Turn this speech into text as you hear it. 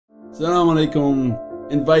Assalamu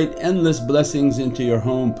alaikum. Invite endless blessings into your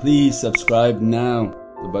home. Please subscribe now,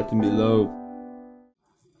 the button below.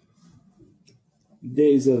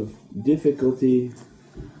 Days of difficulty,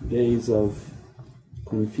 days of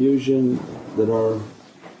confusion that are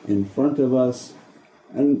in front of us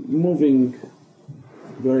and moving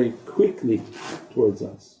very quickly towards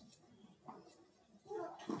us.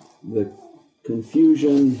 The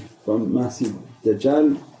confusion from Masih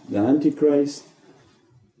Dajjal, the Antichrist,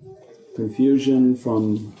 confusion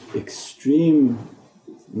from extreme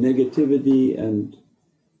negativity and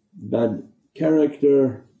bad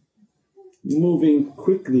character moving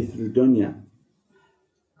quickly through dunya,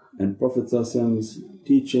 and Prophet's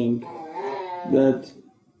teaching that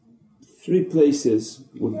 3 places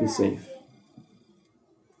would be safe: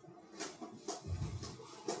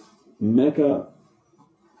 Mecca,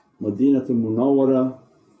 Madina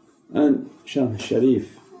and Sham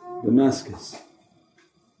Sharif, Damascus.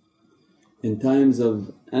 In times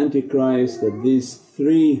of Antichrist, that these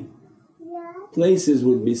 3 places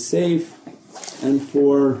would be safe, and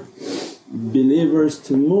for believers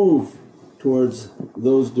to move towards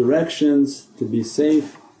those directions to be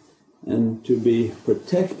safe and to be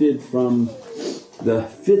protected from the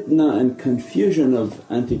fitna and confusion of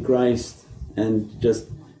Antichrist and just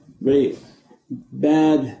very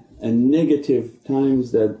bad and negative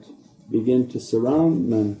times that begin to surround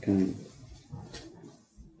mankind.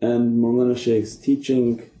 And Mawlana Shaykh's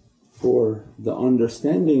teaching for the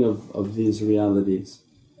understanding of these realities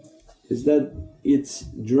is that it's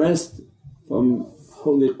dressed from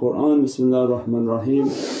Holy Qur'an, Bismillahir Rahmanir Rahim,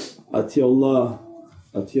 Atiullah,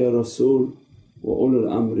 atiur rasul wa ulul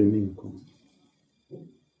amre minkum.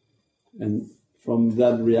 And from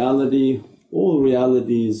that reality, all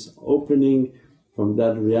realities opening, from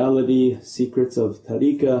that reality secrets of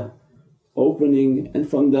tariqah opening, and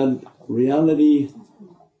from that reality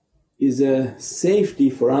is a safety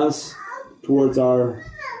for us towards our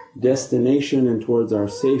destination and towards our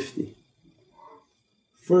safety.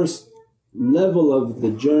 First level of the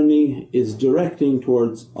journey is directing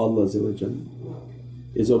towards Allah,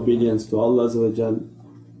 is obedience to Allah.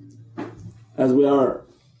 As we are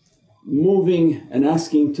moving and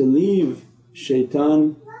asking to leave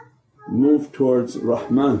shaitan, move towards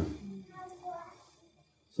Rahman.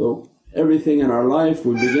 So everything in our life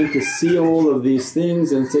we begin to see all of these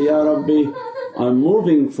things and say, Ya Rabbi, I'm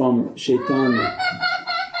moving from shaitan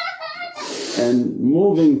and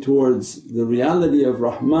moving towards the reality of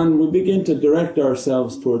Rahman. We begin to direct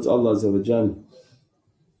ourselves towards Allah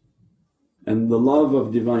and the love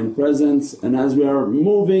of Divine Presence, and as we are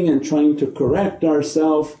moving and trying to correct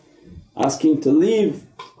ourselves, asking to leave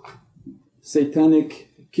satanic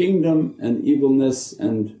kingdom and evilness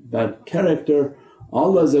and bad character,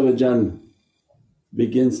 Allah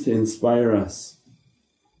begins to inspire us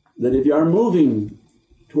that if you are moving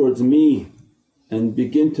towards me and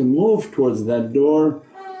begin to move towards that door,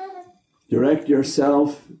 direct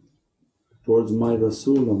yourself towards my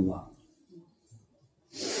Rasulullah.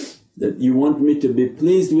 That you want me to be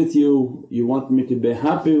pleased with you, you want me to be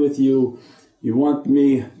happy with you, you want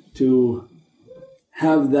me to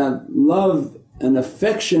have that love and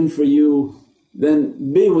affection for you,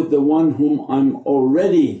 then be with the one whom I'm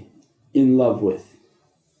already in love with.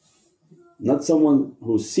 Not someone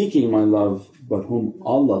who's seeking my love but whom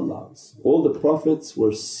Allah loves. All the Prophets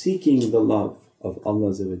were seeking the love of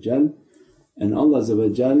Allah, and Allah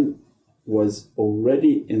was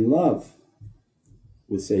already in love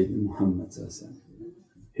with Sayyidina Muhammad.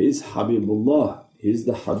 He's Habibullah, he's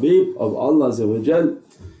the Habib of Allah,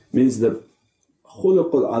 means the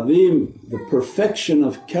khuluqul azim, the perfection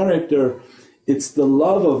of character. It's the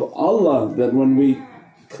love of Allah that when we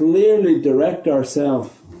clearly direct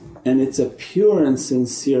ourselves and it's a pure and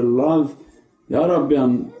sincere love, Ya Rabbi,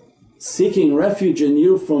 I'm seeking refuge in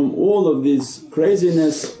you from all of this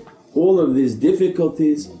craziness, all of these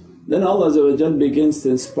difficulties, then Allah begins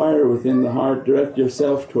to inspire within the heart, direct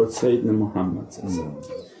yourself towards Sayyidina Muhammad.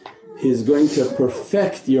 He's going to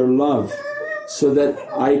perfect your love so that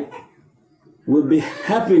I will be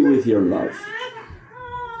happy with your love.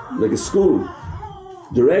 Like a school,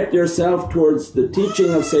 direct yourself towards the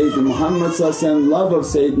teaching of Sayyidina Muhammad, love of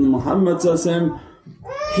Sayyidina Muhammad.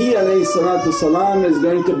 He is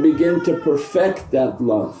going to begin to perfect that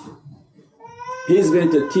love. He's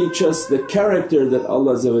going to teach us the character that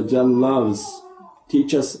Allah loves,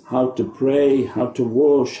 teach us how to pray, how to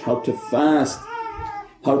wash, how to fast,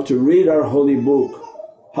 how to read our holy book,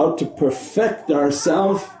 how to perfect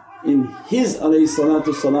ourselves in His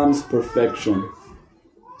perfection.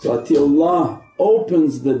 So Atiullah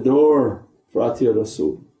opens the door for atiur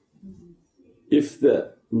rasul. If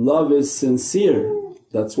the love is sincere,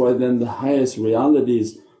 That's why then the highest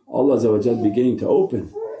realities Allah beginning to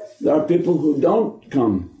open. There are people who don't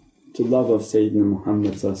come to love of Sayyidina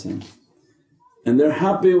Muhammad and they're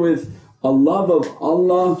happy with a love of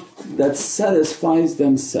Allah that satisfies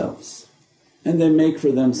themselves, and they make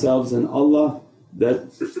for themselves an Allah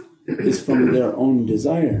that is from their own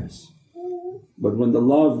desires. But when the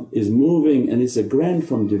love is moving and it's a grant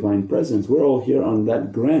from Divine Presence, we're all here on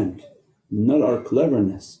that grant, not our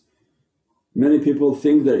cleverness. Many people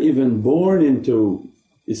think they're even born into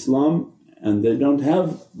Islam and they don't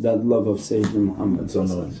have that love of Sayyidina Muhammad.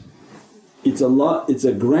 It's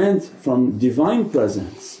a grant from Divine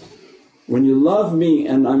Presence. When you love me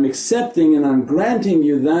and I'm accepting and I'm granting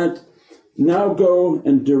you that, now go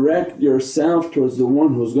and direct yourself towards the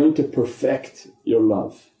one who's going to perfect your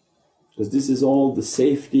love. Because this is all the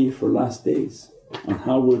safety for last days, on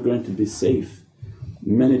how we're going to be safe.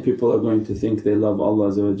 Many people are going to think they love Allah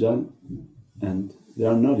and they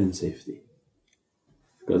are not in safety.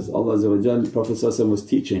 Because Allah Prophet was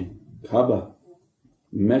teaching, Kaaba,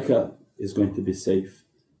 Mecca is going to be safe,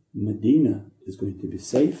 Madina is going to be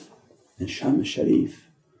safe, and Sham Sharif.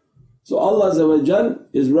 So Allah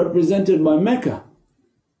is represented by Mecca.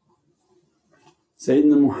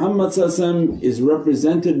 Sayyidina Muhammad is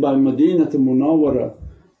represented by Madina Munawwara,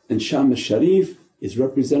 and Sham Sharif is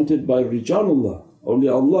represented by Rijalullah,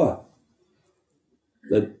 awliyaullah.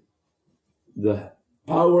 That the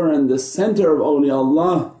power and the center of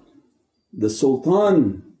awliyaullah, the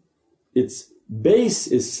sultan, its base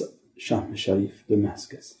is Sham Sharif,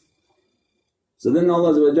 Damascus. So then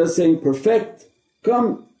Allah is saying, perfect,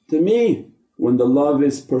 come to me. When the love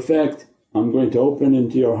is perfect, I'm going to open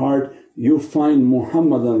into your heart, you find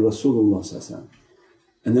Muhammadan Rasulullah.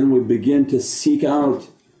 And then we begin to seek out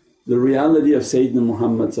the reality of Sayyidina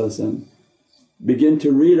Muhammad, begin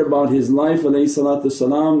to read about his life, begin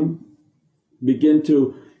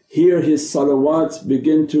to hear his salawats,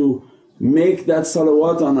 begin to make that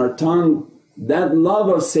salawat on our tongue. That love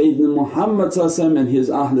of Sayyidina Muhammad and his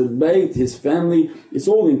Ahlul Bayt, his family, is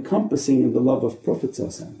all encompassing in the love of Prophet.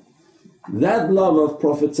 That love of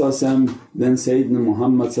Prophet then Sayyidina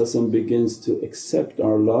Muhammad begins to accept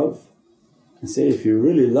our love and say, if you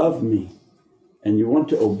really love me and you want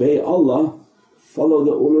to obey Allah, follow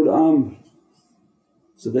the ulul amr,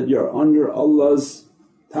 so that you're under Allah's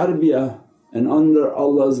tarbiyah and under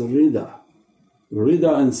Allah's rida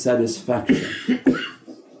and satisfaction.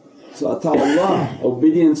 So atiullah,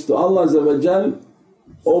 obedience to Allah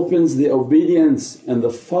opens the obedience and the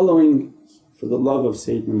following for the love of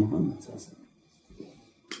Sayyidina Muhammad.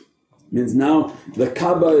 Means now the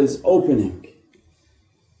Kaaba is opening,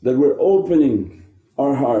 that we're opening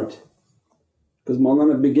our heart. Because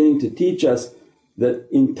Mawlana beginning to teach us that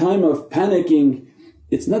in time of panicking,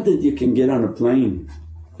 it's not that you can get on a plane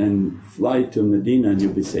and fly to Medina and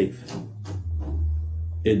you'll be safe.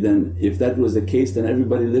 Then if that was the case, then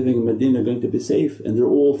everybody living in Medina are going to be safe and they're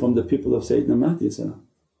all from the people of Sayyidina Mahdi.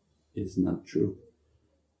 It's not true.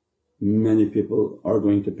 Many people are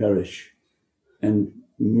going to perish and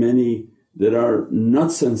many that are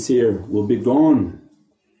not sincere will be gone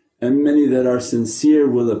and many that are sincere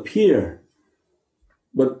will appear.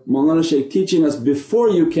 But Mawlana Shaykh teaching us, before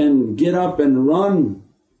you can get up and run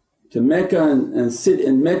to Mecca and sit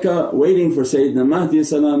in Mecca waiting for Sayyidina Mahdi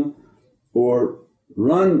or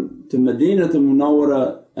run to Madina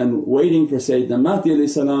Munawwara and waiting for Sayyidina Mahdi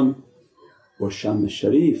or Sham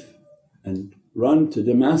Sharif and run to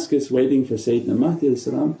Damascus waiting for Sayyidina Mahdi,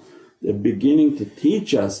 they're beginning to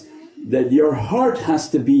teach us that your heart has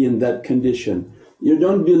to be in that condition. You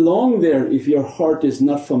don't belong there if your heart is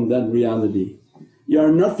not from that reality. You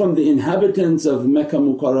are not from the inhabitants of Mecca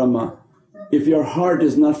Mukarramah if your heart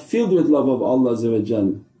is not filled with love of Allah,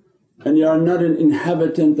 and you are not an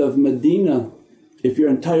inhabitant of Medina if your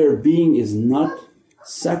entire being is not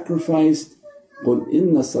sacrificed. قُلْ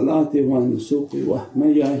إِنَّ صَلَاتِي وَنُسُوقِي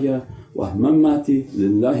وَمَحْيَايَ وَمَمَاتِي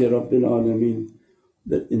لِلَّهِ رَبِّ الْعَالَمِينَ.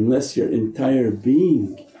 That unless your entire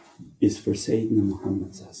being is for Sayyidina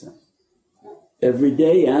Muhammad, every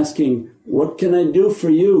day asking, what can I do for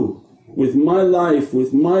you with my life,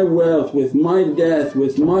 with my wealth, with my death,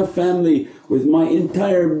 with my family, with my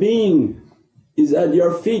entire being is at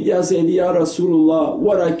your feet, Ya Sayyidi Ya Rasulullah.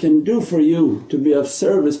 What I can do for you to be of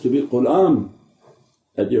service, to be ghulam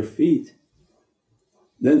at your feet.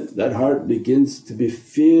 Then that heart begins to be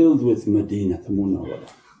filled with Madina Munawwara,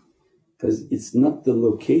 because it's not the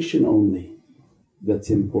location only that's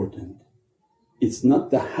important, it's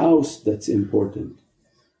not the house that's important,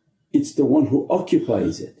 it's the one who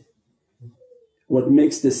occupies it. What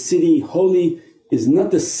makes the city holy is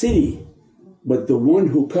not the city but the one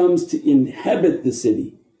who comes to inhabit the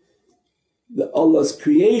city. Allah's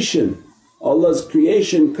creation. Allah's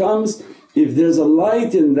creation comes, if there's a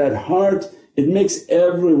light in that heart, it makes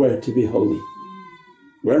everywhere to be holy.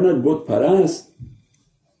 We're not Buddh parast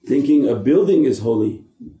thinking a building is holy.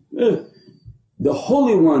 The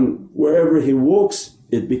Holy One, wherever He walks,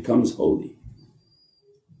 it becomes holy.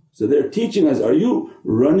 So they're teaching us, are you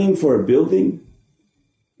running for a building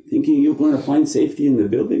thinking you're going to find safety in the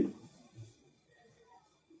building?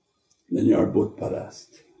 Then you are Buddh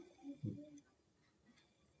parast.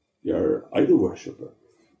 You're idol worshipper.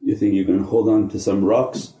 You think you're going to hold on to some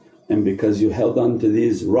rocks, and because you held on to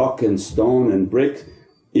these rock and stone and brick,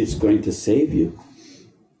 it's going to save you.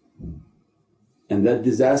 And that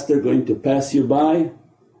disaster going to pass you by,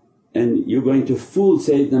 and you're going to fool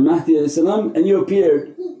Sayyidina Mahdi and you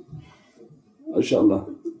appeared.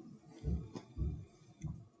 MashaAllah.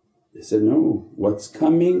 They said, no, what's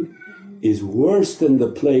coming is worse than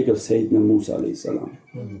the plague of Sayyidina Musa.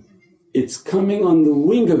 It's coming on the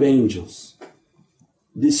wing of angels.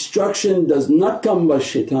 Destruction does not come by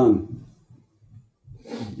shaitan.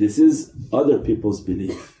 This is other people's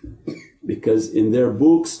belief, because in their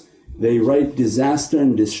books they write disaster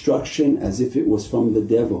and destruction as if it was from the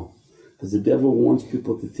devil, because the devil wants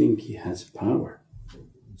people to think he has power.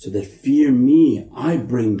 So they fear me, I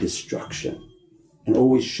bring destruction, and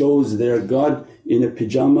always shows their God in a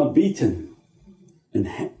pyjama beaten and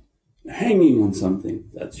hanging on something.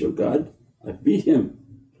 That's your God, I beat him,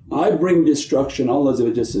 I bring destruction. Allah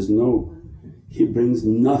says, no, He brings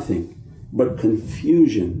nothing but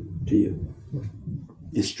confusion to you.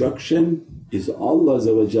 Destruction is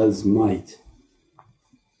Allah's might.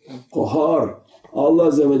 Qahar,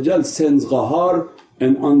 Allah sends qahar,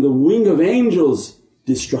 and on the wing of angels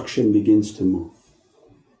destruction begins to move.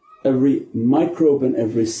 Every microbe and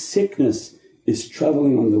every sickness is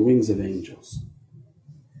travelling on the wings of angels.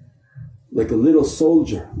 Like a little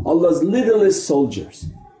soldier, Allah's littlest soldiers.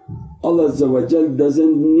 Allah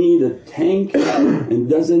doesn't need a tank and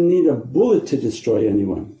doesn't need a bullet to destroy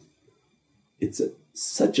anyone. It's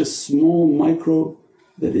such a small microbe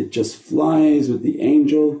that it just flies with the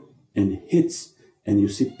angel and hits, and you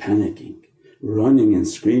see panicking, running and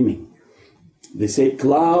screaming. They say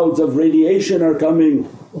clouds of radiation are coming,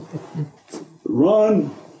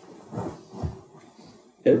 run!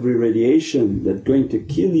 Every radiation that's going to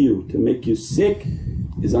kill you, to make you sick,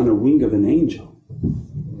 is on a wing of an angel.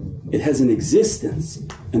 It has an existence,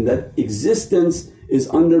 and that existence is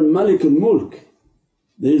under Malik al-Mulk.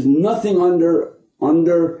 There is nothing under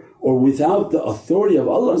or without the authority of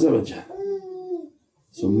Allah.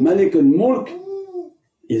 So Malik al-Mulk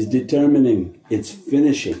is determining, it's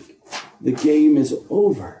finishing, the game is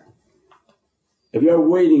over. If you are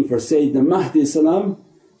waiting for Sayyidina Mahdi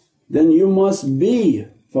then you must be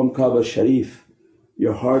from Kaaba Sharif.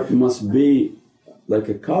 Your heart must be like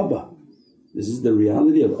a Kaaba. This is the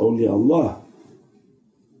reality of awliyaullah.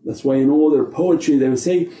 That's why in all their poetry they will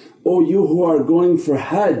say, oh you who are going for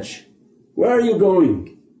Hajj, where are you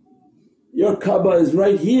going? Your Kaaba is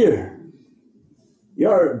right here.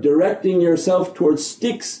 You're directing yourself towards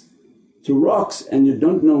sticks, to rocks, and you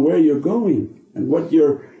don't know where you're going and what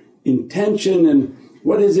your intention and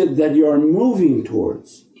what is it that you are moving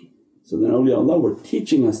towards. So then awliyaullah were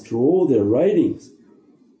teaching us through all their writings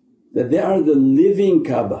that they are the living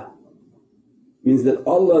Kaaba. Means that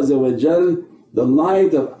Allah, the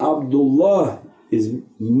light of Abdullah is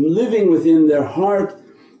living within their heart,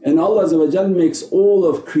 and Allah makes all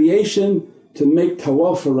of creation to make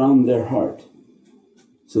tawaf around their heart.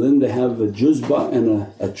 So then they have a juzba and an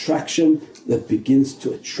attraction that begins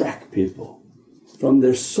to attract people from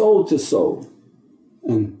their soul to soul,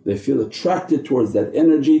 and they feel attracted towards that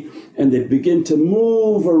energy, and they begin to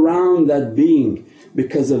move around that being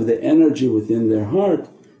because of the energy within their heart.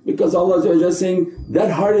 Because Allah is saying, that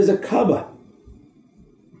heart is a Kaaba.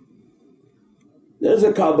 There's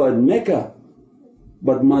a Kaaba in Mecca,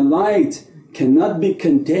 but my light cannot be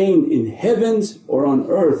contained in heavens or on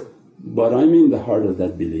earth, but I'm in the heart of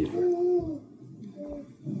that believer.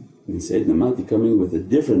 And Sayyidina Mahdi coming with a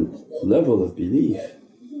different level of belief.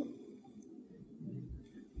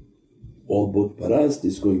 All Buddh parast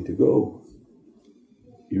is going to go.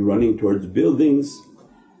 You're running towards buildings?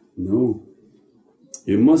 No.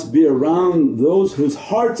 You must be around those whose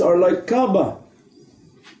hearts are like Kaaba,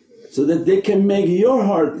 so that they can make your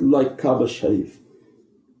heart like Kaaba Sharif.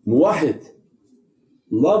 Muwahid,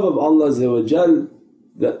 love of Allah,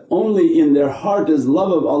 that only in their heart is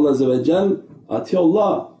love of Allah,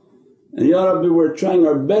 Atiullah. And, Ya Rabbi, we're trying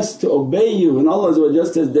our best to obey you, and Allah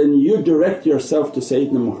says, then you direct yourself to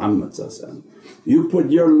Sayyidina Muhammad. You put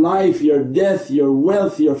your life, your death, your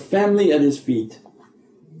wealth, your family at his feet,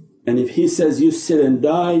 And if he says, you sit and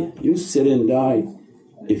die, you sit and die.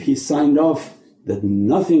 If he signed off that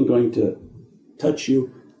nothing going to touch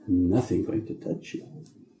you, nothing going to touch you.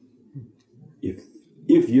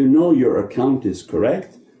 If you know your account is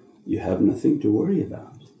correct, you have nothing to worry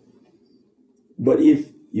about. But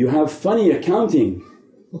if you have funny accounting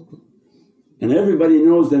and everybody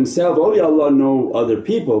knows themselves, awliyaullah know other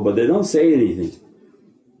people but they don't say anything.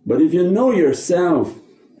 But if you know yourself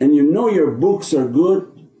and you know your books are good,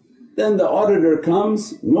 then the auditor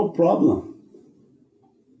comes, no problem.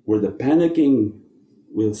 Where the panicking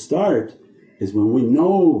will start is when we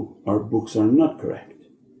know our books are not correct.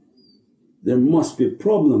 There must be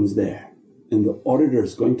problems there and the auditor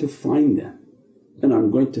is going to find them, and I'm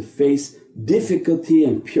going to face difficulty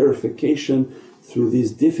and purification through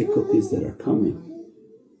these difficulties that are coming.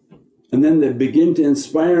 And then they begin to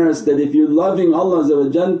inspire us that if you're loving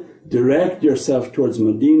Allah, direct yourself towards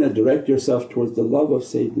Madina, direct yourself towards the love of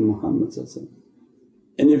Sayyidina Muhammad.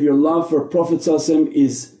 And if your love for Prophet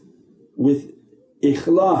is with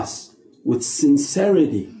ikhlas, with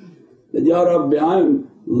sincerity, that, Ya Rabbi,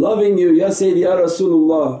 I'm loving you, Ya Sayyidi, Ya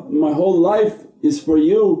Rasulullah, my whole life is for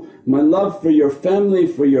you, my love for your family,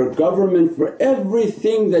 for your government, for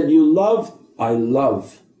everything that you love, I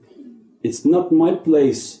love. It's not my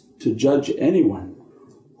place to judge anyone.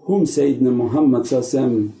 Whom Sayyidina Muhammad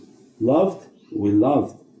loved, we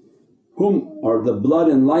loved. Whom are the blood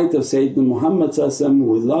and light of Sayyidina Muhammad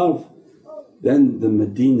we love. Then the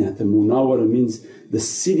Madina, the Munawwara means the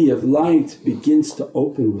city of light begins to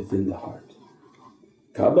open within the heart.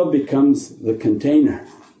 Kaaba becomes the container.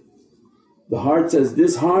 The heart says,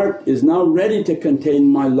 this heart is now ready to contain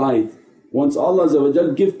my light. Once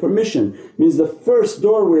Allah give permission, means the first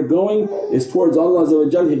door we're going is towards Allah.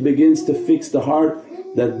 He begins to fix the heart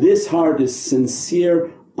that this heart is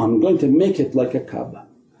sincere, I'm going to make it like a Kaaba.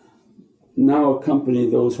 Now accompany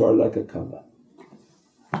those who are like a Kaaba.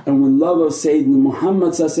 And when love of Sayyidina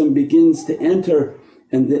Muhammad begins to enter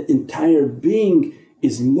and the entire being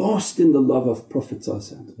is lost in the love of Prophet,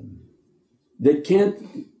 they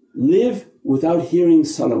can't live without hearing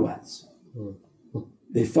salawats.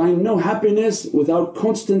 They find no happiness without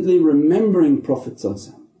constantly remembering Prophet.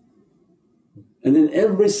 And in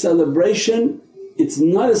every celebration, it's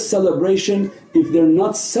not a celebration if they're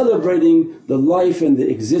not celebrating the life and the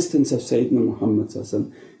existence of Sayyidina Muhammad.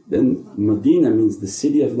 Then Madina means the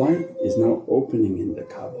city of light is now opening in the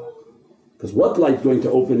Kaaba. Because what light going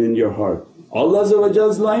to open in your heart?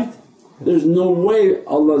 Allah's light? There's no way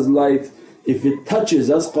Allah's light, if it touches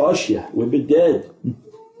us, qashya, we'll be dead.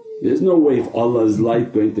 There's no way if Allah's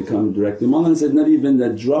light going to come directly. Mawlana said, not even the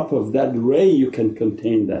drop of that ray you can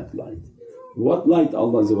contain that light. What light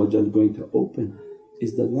Allah going to open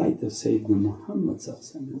is the light of Sayyidina Muhammad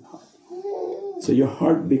in the heart. So your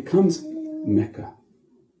heart becomes Mecca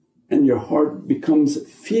and your heart becomes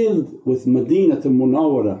filled with Madinah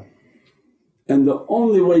Munawwara. And the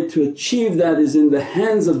only way to achieve that is in the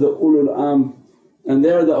hands of the ulul, and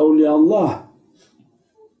they are the awliyaullah.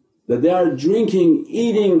 That they are drinking,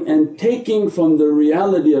 eating and taking from the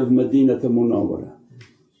reality of Madinah Munawwara.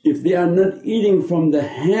 If they are not eating from the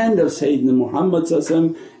hand of Sayyidina Muhammad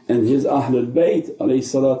and his Ahlul Bayt,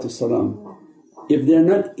 if they are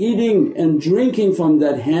not eating and drinking from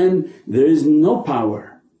that hand, there is no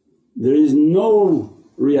power, there is no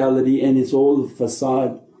reality, and it's all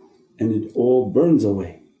facade and it all burns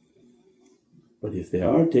away. But if they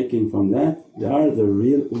are taking from that, they are the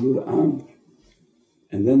real ulul.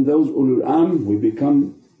 And then those ulul we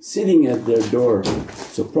become sitting at their door.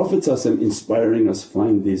 So Prophet inspiring us,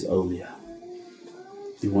 find these awliya.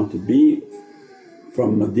 You want to be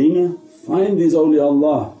from Madina, find these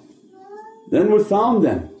awliyaullah. Then we found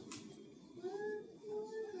them.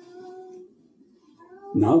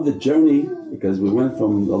 Now the journey, because we went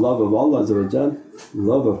from the love of Allah,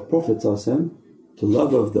 love of Prophet to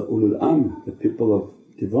love of the ulul, the people of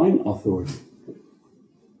divine authority.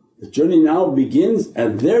 The journey now begins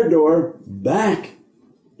at their door back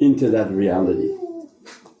into that reality.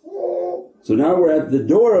 So now we're at the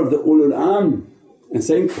door of the ulul and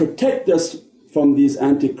saying, protect us from these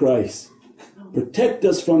antichrists, protect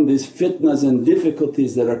us from these fitnas and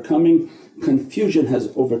difficulties that are coming, confusion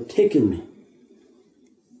has overtaken me.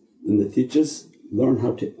 And the teachers learn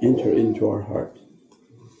how to enter into our heart.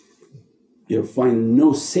 You'll find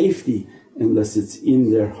no safety unless it's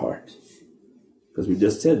in their heart. Because we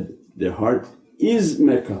just said their heart is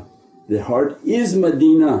Mecca, their heart is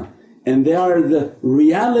Madina, and they are the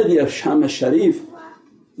reality of Sham Sharif.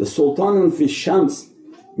 The Sultanun fi Shams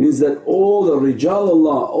means that all the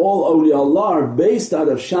Rijalullah, all awliyaullah are based out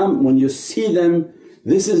of Sham. When you see them,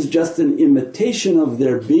 this is just an imitation of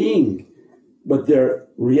their being, but their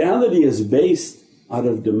reality is based out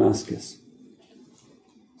of Damascus.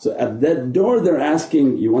 So at that door they're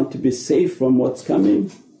asking, you want to be safe from what's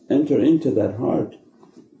coming? Enter into that heart.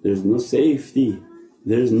 There's no safety,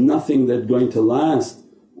 there's nothing that's going to last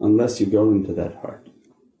unless you go into that heart.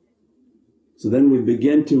 So then we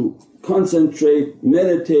begin to concentrate,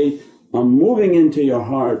 meditate on moving into your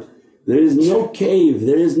heart. There is no cave,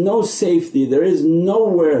 there is no safety, there is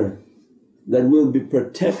nowhere that will be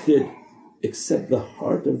protected except the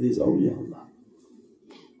heart of these awliyaullah.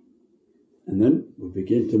 And then we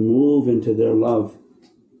begin to move into their love,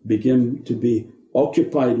 begin to be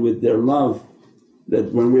occupied with their love,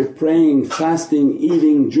 that when we're praying, fasting,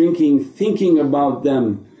 eating, drinking, thinking about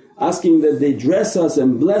them, asking that they dress us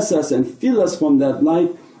and bless us and fill us from that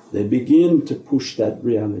light, they begin to push that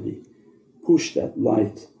reality, push that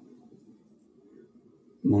light.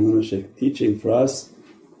 Mawlana Shaykh teaching for us,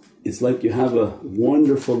 it's like you have a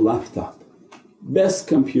wonderful laptop, best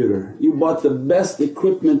computer, you bought the best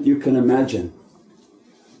equipment you can imagine.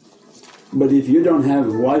 But if you don't have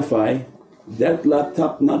Wi-Fi, that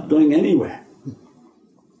laptop not going anywhere.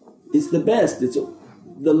 It's the best, it's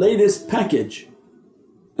the latest package.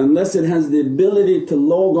 Unless it has the ability to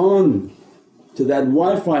log on to that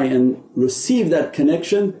Wi-Fi and receive that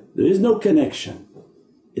connection, there is no connection.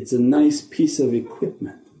 It's a nice piece of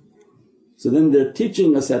equipment. So then they're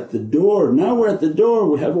teaching us at the door, now we're at the door,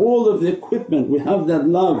 we have all of the equipment, we have that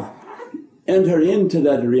love. Enter into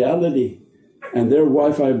that reality and their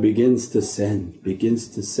Wi-Fi begins to send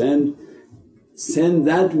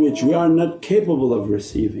that which we are not capable of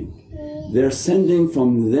receiving. They're sending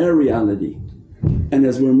from their reality. And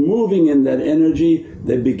as we're moving in that energy,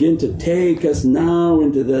 they begin to take us now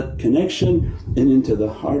into that connection and into the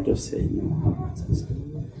heart of Sayyidina Muhammad.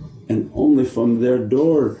 And only from their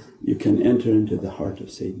door you can enter into the heart of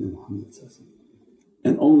Sayyidina Muhammad.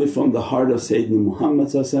 And only from the heart of Sayyidina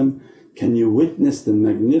Muhammad can you witness the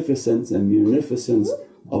magnificence and munificence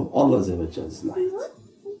of Allah's light.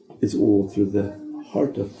 It's all through the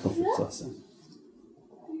heart of Prophet.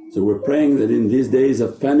 So we're praying that in these days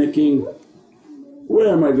of panicking, where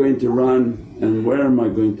am I going to run and where am I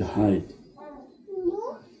going to hide?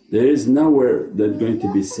 There is nowhere that's going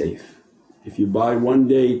to be safe. If you buy 1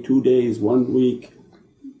 day, 2 days, 1 week,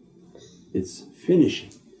 it's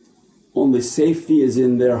finishing. Only safety is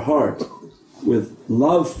in their heart, with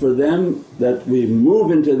love for them that we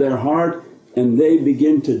move into their heart and they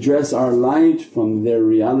begin to dress our light from their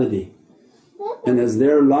reality. And as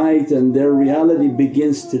their light and their reality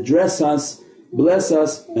begins to dress us, bless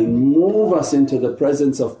us and move us into the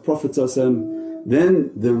presence of Prophet,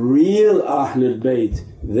 then the real Ahlul Bayt,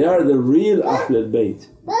 they are the real Ahlul Bayt.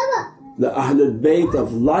 The Ahlul Bayt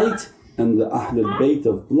of light and the Ahlul Bayt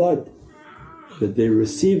of blood, that they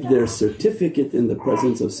received their certificate in the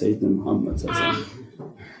presence of Sayyidina Muhammad,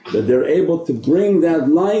 that they're able to bring that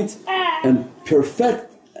light and perfect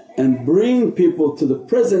and bring people to the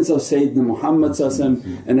presence of Sayyidina Muhammad.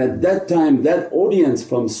 And at that time that audience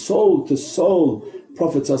from soul to soul,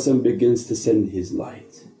 Prophet begins to send his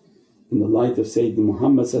light. And the light of Sayyidina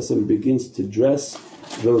Muhammad begins to dress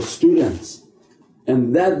those students.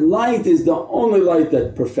 And that light is the only light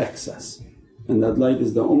that perfects us, and that light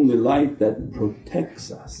is the only light that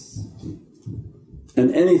protects us.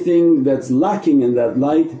 And anything that's lacking in that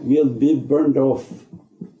light will be burned off.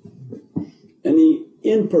 Any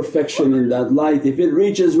imperfection in that light, if it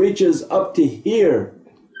reaches up to here,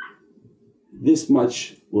 this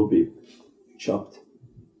much will be chopped.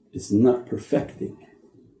 It's not perfecting.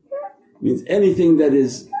 Means anything that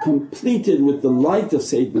is completed with the light of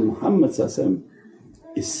Sayyidina Muhammad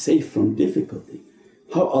is safe from difficulty.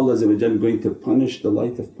 How Allah going to punish the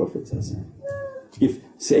light of Prophet? If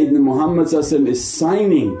Sayyidina Muhammad is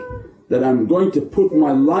signing that I'm going to put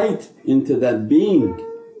my light into that being,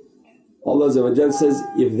 Allah says,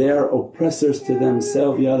 if they are oppressors to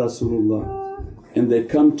themselves, Ya Rasulullah, and they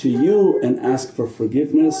come to you and ask for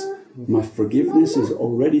forgiveness, my forgiveness is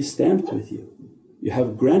already stamped with you. You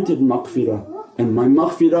have granted maghfirah, and my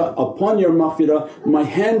maghfirah upon your maghfirah, my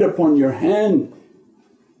hand upon your hand.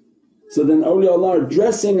 So then awliyaullah are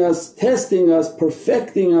dressing us, testing us,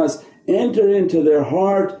 perfecting us, enter into their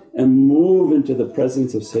heart and move into the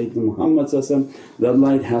presence of Sayyidina Muhammad. That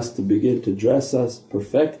light has to begin to dress us,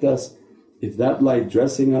 perfect us. If that light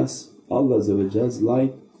dressing us, Allah's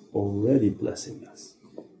light already blessing us.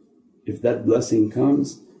 If that blessing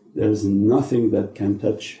comes, there's nothing that can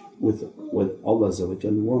touch with what Allah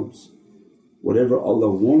wants. Whatever Allah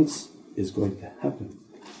wants is going to happen,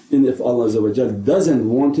 and if Allah doesn't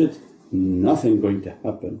want it, nothing going to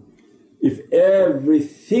happen. If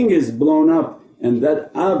everything is blown up and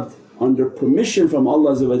that abd under permission from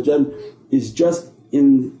Allah is just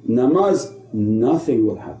in namaz, nothing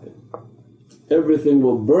will happen. Everything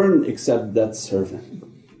will burn except that servant.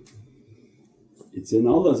 It's in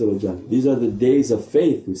Allah. These are the days of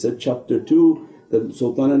faith. We said chapter 2 that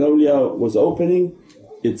Sultan al-Awliya was opening,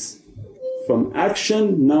 it's from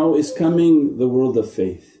action now is coming the world of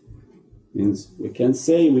faith. Means we can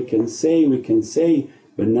say,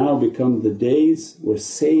 but now become the days where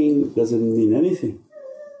saying doesn't mean anything,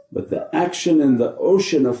 but the action and the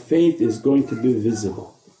ocean of faith is going to be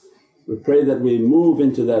visible. We pray that we move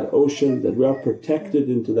into that ocean, that we are protected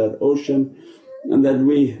into that ocean, and that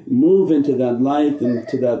we move into that light,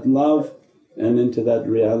 into that love and into that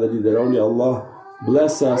reality, that only Allah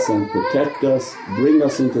bless us and protect us, bring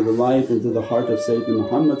us into the light, into the heart of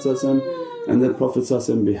Sayyidina Muhammad, and that Prophet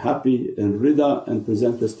be happy and rida and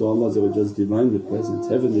present us to Allah's Divinely presence,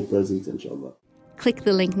 Heavenly presence inshaAllah. Click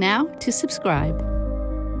the link now to subscribe.